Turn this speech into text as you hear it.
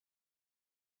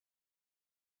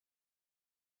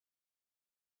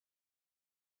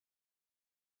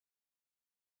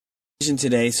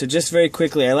Today, so just very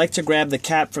quickly, I like to grab the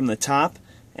cap from the top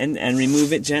and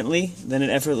remove it gently, then it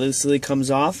effortlessly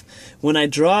comes off. When I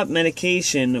draw up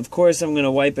medication, of course I'm going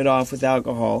to wipe it off with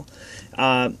alcohol.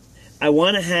 I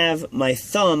want to have my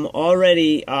thumb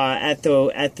already at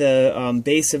the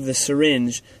base of the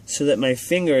syringe so that my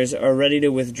fingers are ready to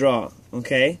withdraw,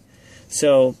 okay?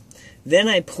 So then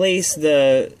I place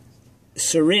the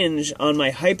syringe on my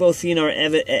hypothenar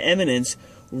eminence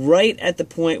right at the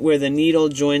point where the needle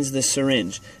joins the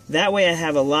syringe. That way I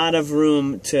have a lot of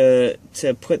room to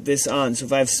put this on. So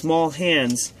if I have small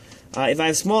hands,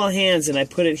 and I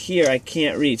put it here, I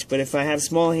can't reach. But if I have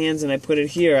small hands and I put it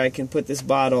here, I can put this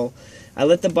bottle. I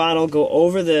let the bottle go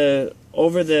over the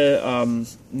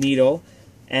needle,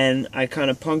 and I kind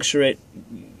of puncture it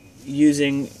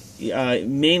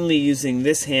mainly using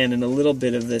this hand and a little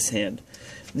bit of this hand.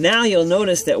 Now you'll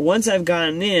notice that once I've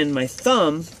gotten in, my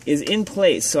thumb is in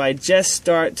place, so I just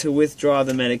start to withdraw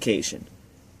the medication.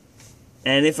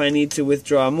 And if I need to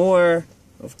withdraw more,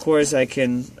 of course I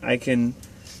can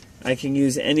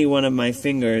use any one of my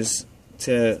fingers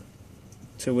to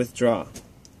withdraw.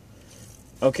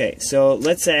 Okay, so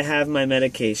let's say I have my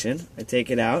medication. I take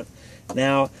it out.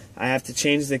 Now I have to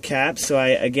change the cap, so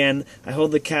I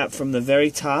hold the cap from the very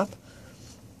top.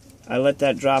 I let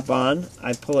that drop on.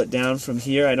 I pull it down from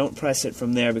here. I don't press it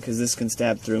from there because this can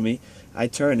stab through me. I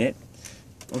turn it.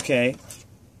 Okay.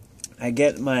 I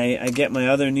get my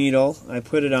other needle. I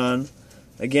put it on.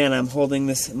 Again, I'm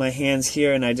holding my hands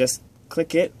here, and I just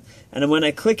click it. And when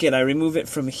I click it, I remove it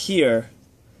from here.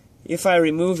 If I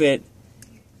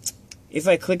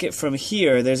click it from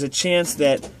here, there's a chance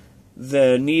that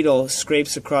the needle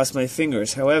scrapes across my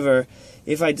fingers. However,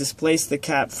 if I displace the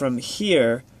cap from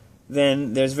here,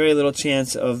 then there's very little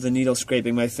chance of the needle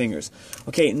scraping my fingers.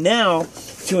 Okay, now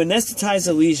to anesthetize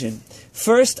a lesion.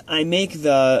 First, I make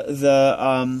the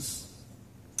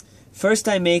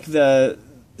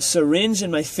syringe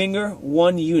and my finger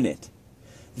 1 unit.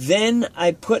 Then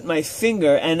I put my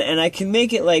finger, and I can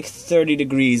make it like 30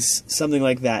 degrees, something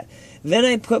like that. Then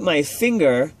I put my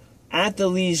finger at the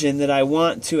lesion that I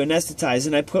want to anesthetize,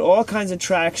 and I put all kinds of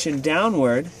traction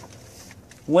downward.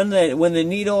 When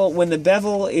the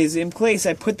bevel is in place,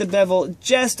 I put the bevel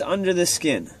just under the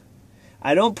skin.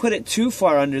 I don't put it too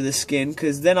far under the skin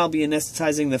because then I'll be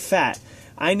anesthetizing the fat.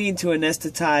 I need to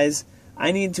anesthetize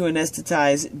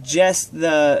just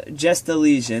the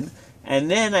lesion, and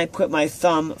then I put my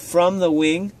thumb from the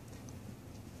wing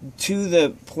to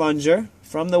the plunger,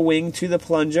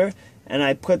 and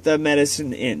I put the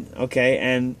medicine in. Okay,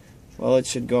 and well, it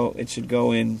should go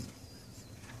in.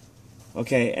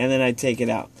 Okay, and then I take it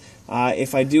out.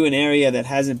 If I do an area that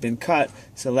hasn't been cut,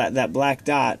 so that black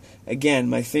dot, again,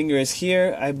 my finger is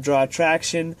here, I draw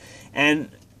traction,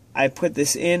 and I put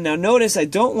this in. Now notice I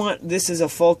don't want this as a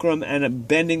fulcrum and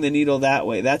bending the needle that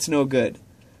way. That's no good.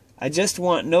 I just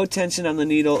want no tension on the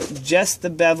needle, just the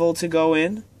bevel to go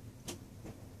in.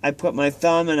 I put my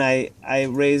thumb and I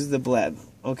raise the bleb,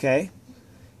 okay?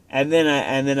 And then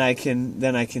I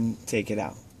can take it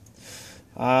out.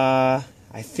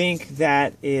 I think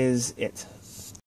that is it.